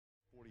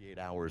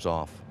hours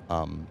off.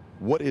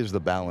 What is the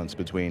balance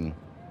between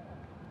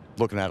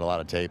looking at a lot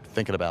of tape,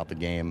 thinking about the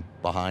game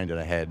behind and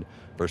ahead,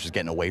 versus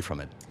getting away from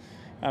it?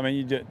 I mean,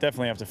 you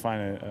definitely have to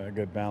find a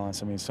good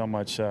balance. I mean, so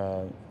much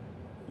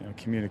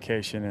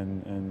communication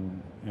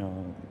and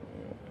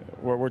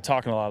we're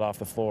talking a lot off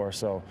the floor.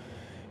 So,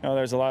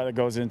 there's a lot that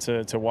goes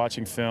into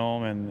watching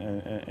film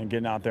and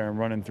getting out there and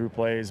running through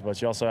plays.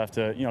 But you also have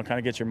to, kind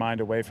of get your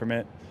mind away from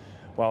it,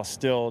 while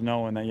still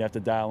knowing that you have to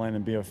dial in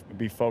and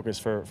be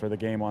focused for the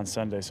game on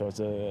Sunday. So it's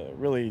a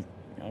really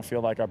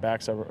feel like our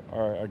backs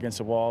are against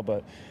the wall,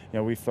 but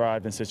we've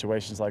thrived in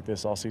situations like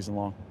this all season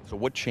long. So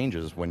what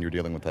changes when you're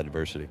dealing with that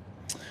adversity?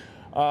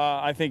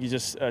 I think you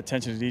just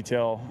attention to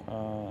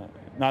detail.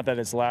 Not that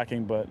it's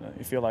lacking, but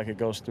you feel like it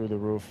goes through the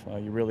roof.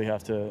 You really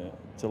have to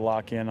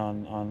lock in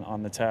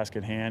on the task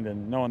at hand,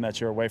 and knowing that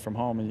you're away from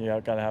home, and you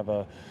got to have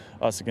a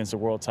us against the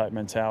world type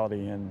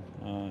mentality. And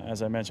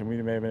as I mentioned,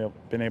 we've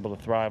been able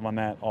to thrive on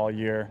that all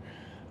year.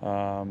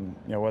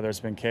 Whether it's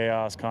been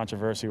chaos,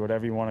 controversy,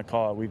 whatever you want to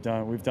call it, we've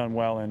done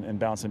well in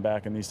bouncing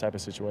back in these type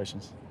of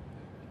situations.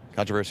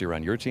 Controversy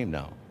around your team?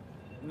 No.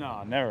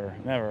 No, never.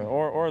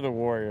 Or the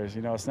Warriors.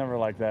 It's never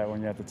like that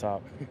when you're at the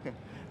top.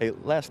 Hey,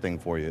 last thing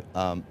for you.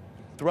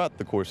 Throughout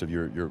the course of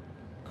your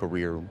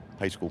career,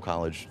 high school,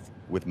 college,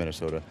 with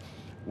Minnesota,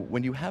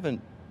 when you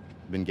haven't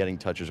been getting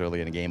touches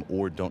early in a game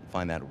or don't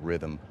find that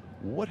rhythm,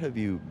 what have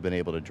you been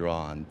able to draw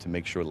on to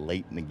make sure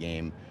late in the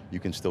game you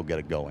can still get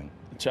it going?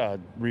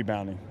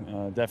 Rebounding,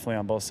 definitely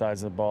on both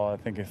sides of the ball. I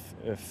think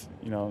if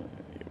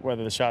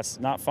whether the shot's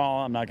not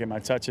falling, I'm not getting my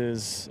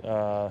touches,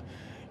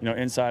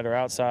 inside or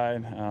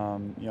outside,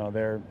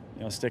 they're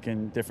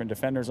sticking different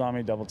defenders on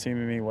me, double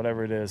teaming me,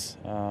 whatever it is.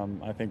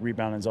 I think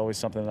rebounding is always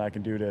something that I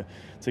can do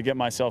to get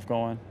myself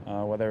going,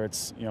 whether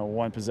it's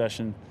one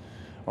possession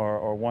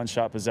or one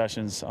shot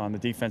possessions on the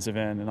defensive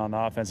end, and on the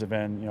offensive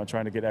end,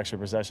 trying to get extra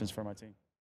possessions for my team.